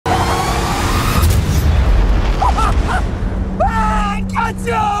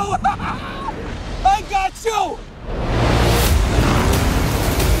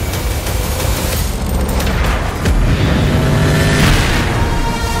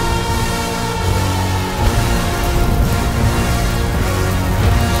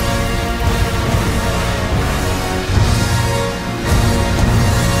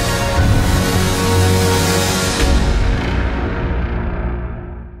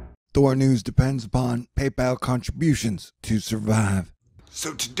THORnews depends upon PayPal contributions to survive.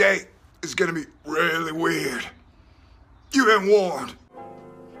 So today is gonna be really weird. You've been warned.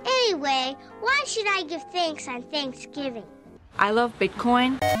 Anyway, why should I give thanks on Thanksgiving? I love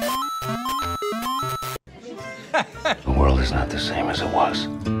Bitcoin. The world is not the same as it was.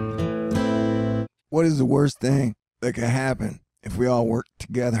 What is the worst thing that could happen if we all work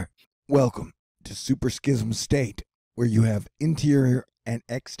together? Welcome to Super Schism State, where you have interior and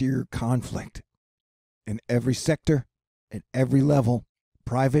exterior conflict in every sector, at every level,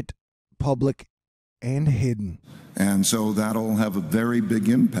 private, public, and hidden. And so that'll have a very big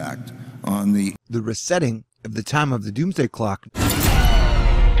impact on the resetting of the time of the doomsday clock.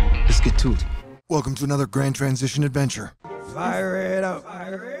 Let's get to it. Welcome to another grand transition adventure. Fire it up.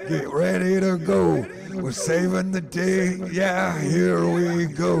 Get ready to go. We're saving the day. Yeah, here we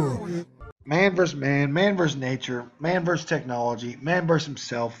go. Man versus man, man versus nature, man versus technology, man versus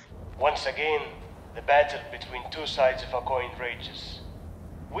himself. Once again, the battle between two sides of a coin rages.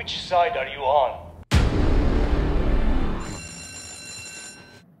 Which side are you on?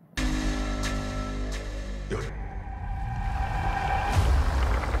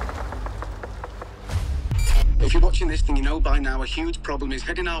 If you're watching this, then you know by now a huge problem is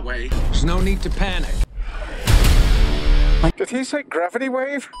heading our way. There's no need to panic. Did he say gravity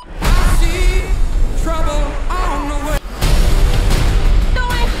wave? I see trouble